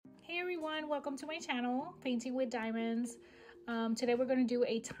everyone, welcome to my channel, Painting with Diamonds. Today we're going to do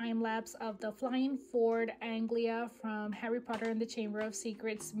a time lapse of the flying Ford Anglia from Harry Potter and the Chamber of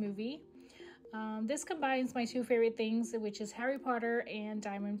Secrets movie. This combines my two favorite things, which is Harry Potter and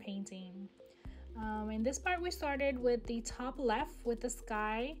diamond painting. In this part we started with the top left with the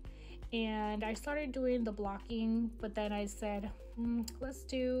sky, and I started doing the blocking, but then I said let's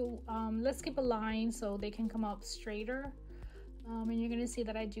keep a line so they can come up straighter. And you're gonna see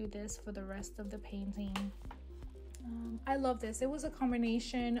that I do this for the rest of the painting. I love this. It was a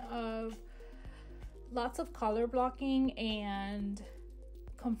combination of lots of color blocking and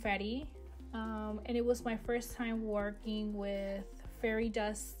confetti, and it was my first time working with fairy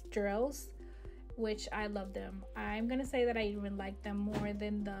dust drills, which I love them. I'm gonna say that I even like them more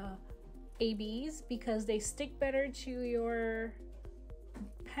than the ABs because they stick better to your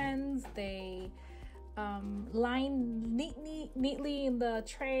pens. They line neatly in the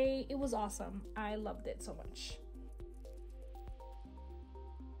tray. It was awesome. I loved it so much.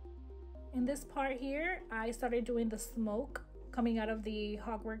 In this part here, I started doing the smoke coming out of the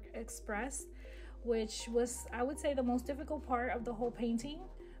Hogwarts Express, which was, I would say, the most difficult part of the whole painting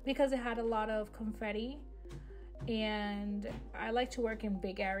because it had a lot of confetti, and I like to work in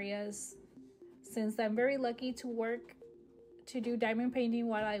big areas. Since I'm very lucky to do diamond painting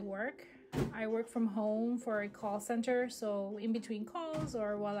while I work from home for a call center, so in between calls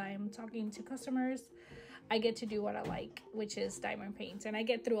or while I'm talking to customers, I get to do what I like, which is diamond paint, and I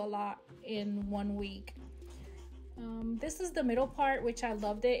get through a lot in 1 week. This is the middle part, which I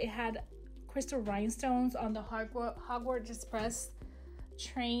loved it. It had crystal rhinestones on the Hogwarts Express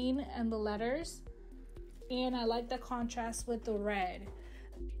train and the letters, and I like the contrast with the red.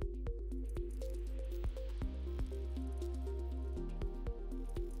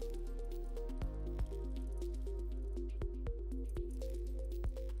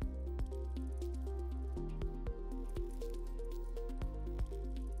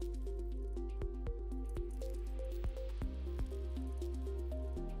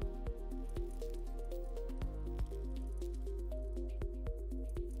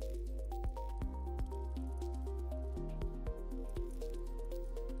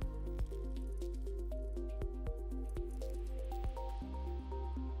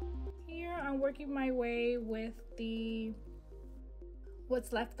 I'm working my way with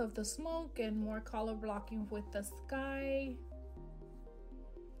what's left of the smoke and more color blocking with the sky.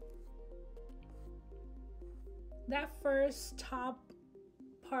 That first top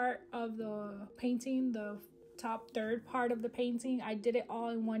part of the painting, the top third part of the painting, I did it all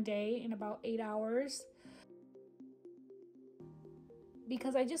in 1 day in about 8 hours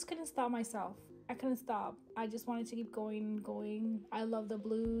because I just couldn't stop myself. I couldn't stop. I just wanted to keep going. I love the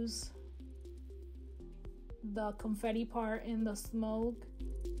blues, the confetti part in the smoke.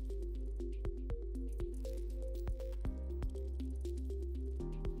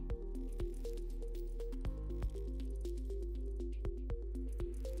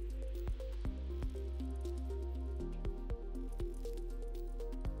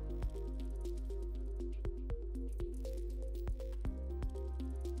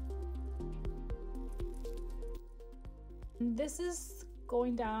 This is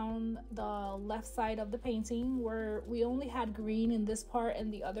going down the left side of the painting where we only had green in this part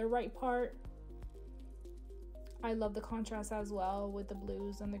and the other right part. I love the contrast as well with the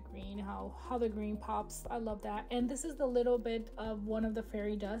blues and the green, how the green pops. I love that. And this is the little bit of one of the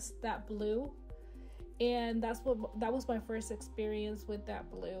fairy dust, that blue, and that was my first experience with that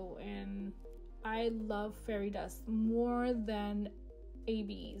blue, and I love fairy dust more than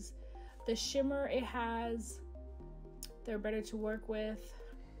ABs. The shimmer it has, they're better to work with.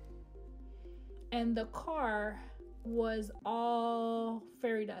 And the car was all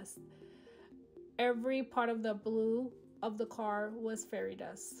fairy dust. Every part of the blue of the car was fairy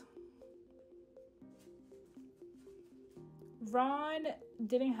dust. Ron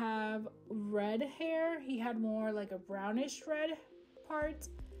didn't have red hair. He had more like a brownish red part.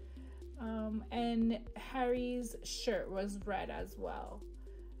 And Harry's shirt was red as well.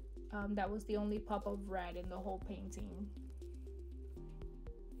 That was the only pop of red in the whole painting.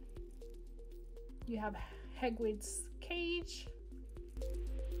 You have Hagrid's cage.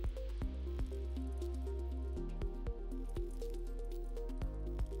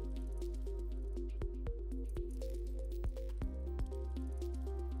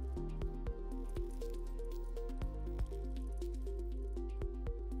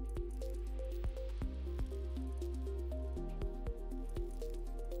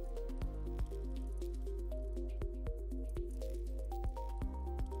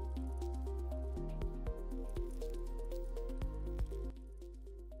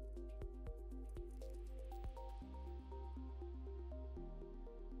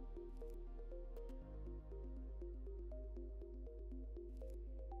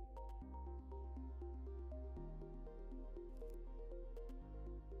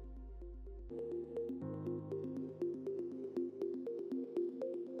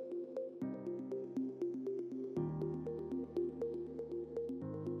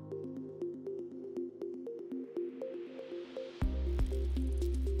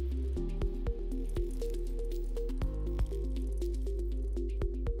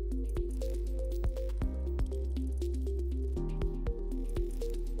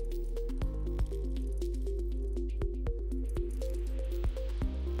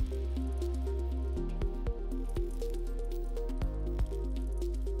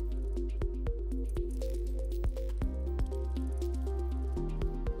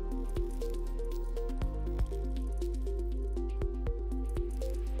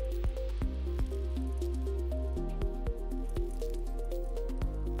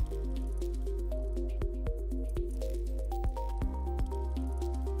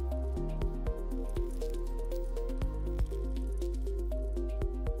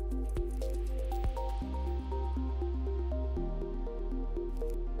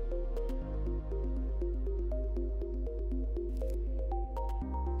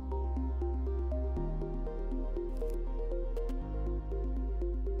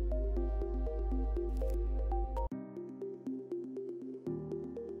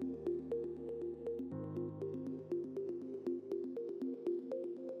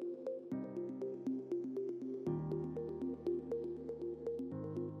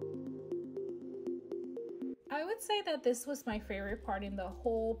 would say that this was my favorite part in the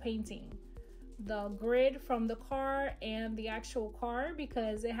whole painting. The grid from the car and the actual car,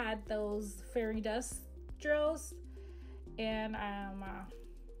 because it had those fairy dust drills, and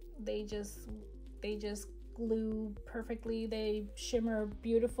they just glue perfectly. They shimmer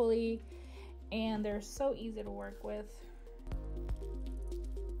beautifully, and they're so easy to work with.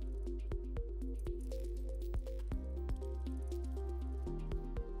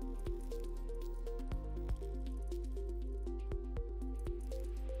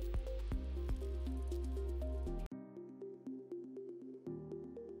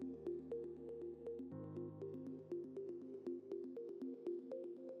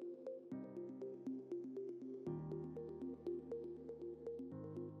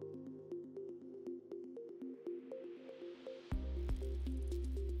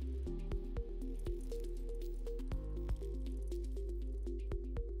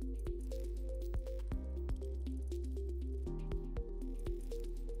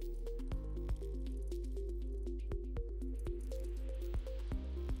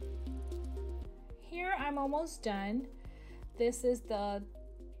 Here I'm almost done. This is the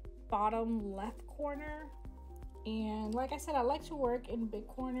bottom left corner, and like I said, I like to work in big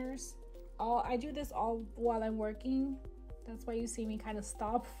corners. I do this all while I'm working. That's why you see me kind of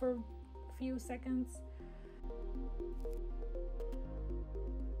stop for a few seconds.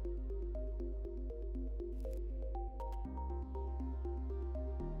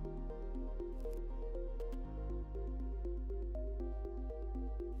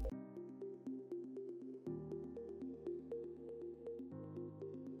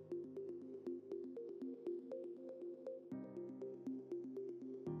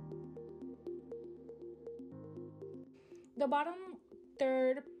 The bottom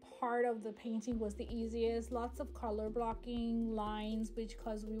third part of the painting was the easiest. Lots of color blocking lines,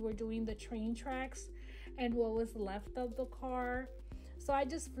 because we were doing the train tracks and what was left of the car. So I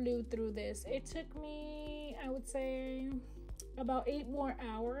just flew through this. It took me, I would say, about 8 more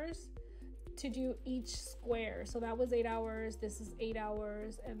hours to do each square. So that was 8 hours, this is 8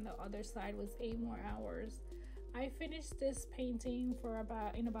 hours, and the other side was 8 more hours. I finished this painting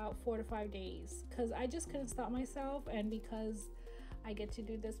in about 4 to 5 days, because I just couldn't stop myself, and because I get to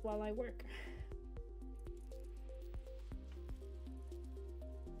do this while I work.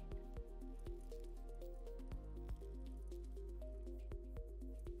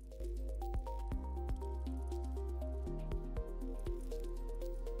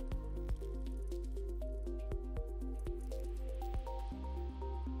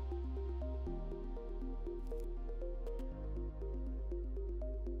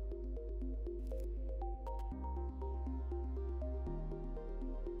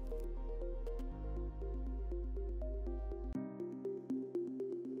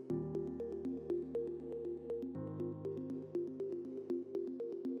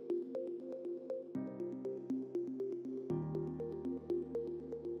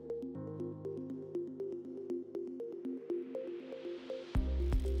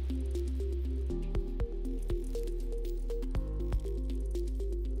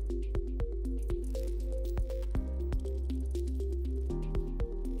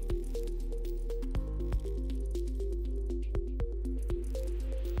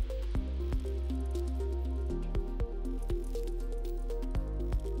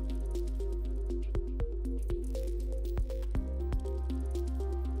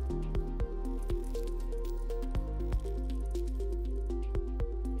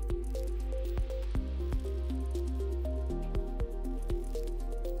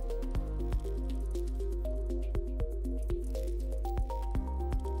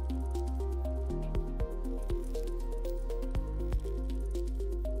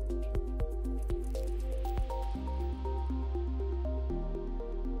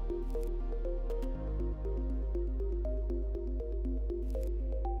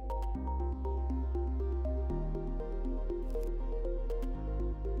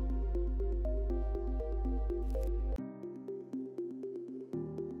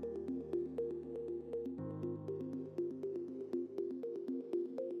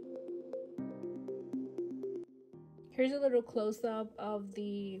 Here's a little close-up of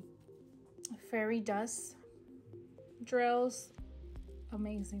the fairy dust drills.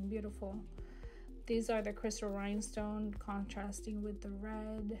 Amazing, beautiful. These are the crystal rhinestone contrasting with the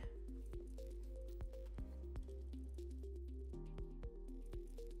red.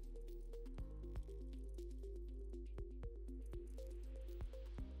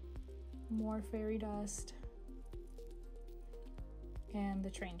 More fairy dust. And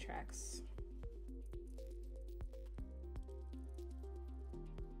the train tracks.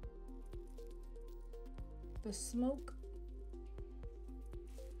 the smoke.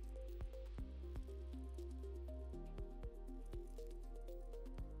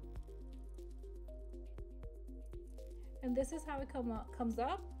 And this is how it comes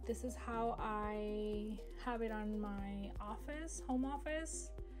up. This is how I have it on my office, home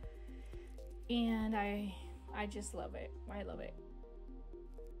office. And I just love it. I love it.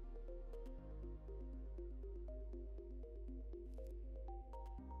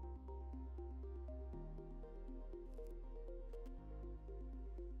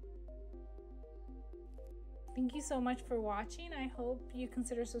 Thank you so much for watching. I hope you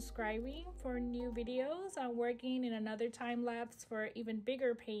consider subscribing for new videos. I'm working in another time lapse for even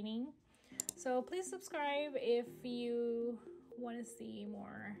bigger painting. So please subscribe if you want to see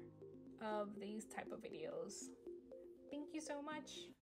more of these type of videos. Thank you so much.